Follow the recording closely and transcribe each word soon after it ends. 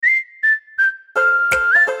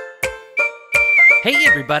Hey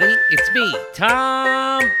everybody, it's me,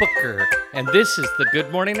 Tom Booker, and this is the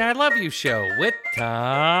Good Morning I Love You show with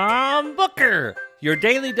Tom Booker, your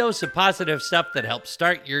daily dose of positive stuff that helps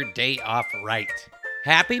start your day off right.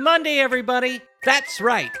 Happy Monday, everybody! That's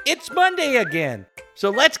right, it's Monday again.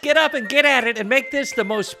 So let's get up and get at it and make this the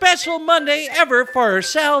most special Monday ever for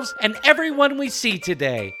ourselves and everyone we see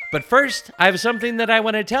today. But first, I have something that I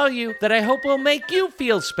want to tell you that I hope will make you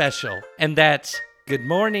feel special, and that's good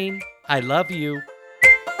morning, I love you.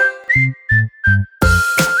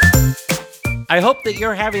 I hope that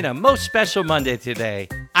you're having a most special Monday today.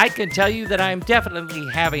 I can tell you that I'm definitely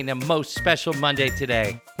having a most special Monday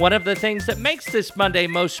today. One of the things that makes this Monday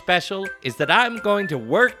most special is that I'm going to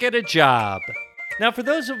work at a job. Now, for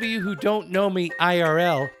those of you who don't know me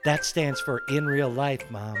IRL, that stands for in real life,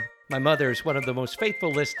 Mom. My mother is one of the most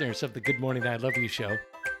faithful listeners of the Good Morning I Love You show.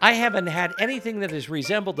 I haven't had anything that has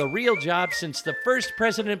resembled a real job since the first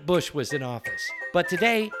President Bush was in office. But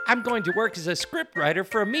today, I'm going to work as a scriptwriter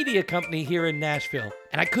for a media company here in Nashville,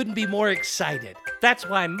 and I couldn't be more excited. That's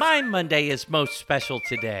why my Monday is most special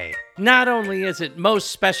today. Not only is it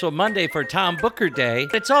most special Monday for Tom Booker Day,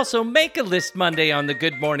 it's also Make-A-List Monday on the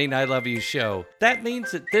Good Morning I Love You show. That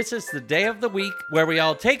means that this is the day of the week where we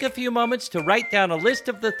all take a few moments to write down a list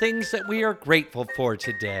of the things that we are grateful for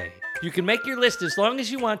today. You can make your list as long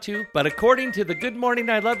as you want to, but according to the Good Morning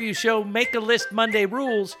I Love You show Make-A-List Monday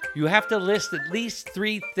rules, you have to list at least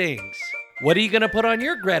 3 things. What are you going to put on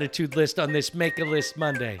your gratitude list on this Make-A-List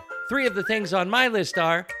Monday? 3 of the things on my list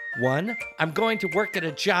are: 1, I'm going to work at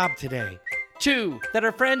a job today. 2, that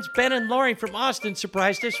our friends Ben and Lori from Austin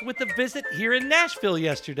surprised us with a visit here in Nashville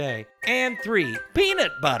yesterday. And 3,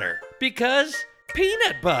 peanut butter, because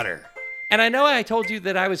peanut butter. And I know I told you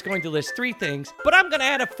that I was going to list 3 things, but I'm going to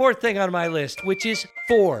add a 4th thing on my list, which is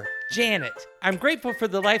 4, Janet. I'm grateful for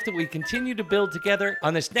the life that we continue to build together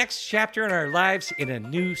on this next chapter in our lives in a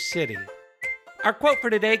new city. Our quote for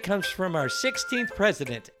today comes from our 16th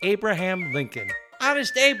president, Abraham Lincoln.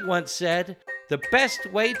 Honest Abe once said, "The best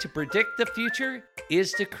way to predict the future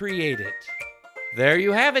is to create it." There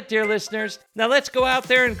you have it, dear listeners. Now let's go out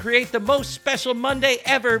there and create the most special Monday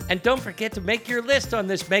ever. And don't forget to make your list on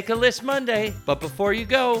this Make-A-List Monday. But before you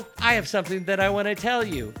go, I have something that I want to tell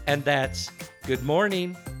you. And that's, good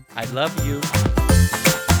morning, I love you.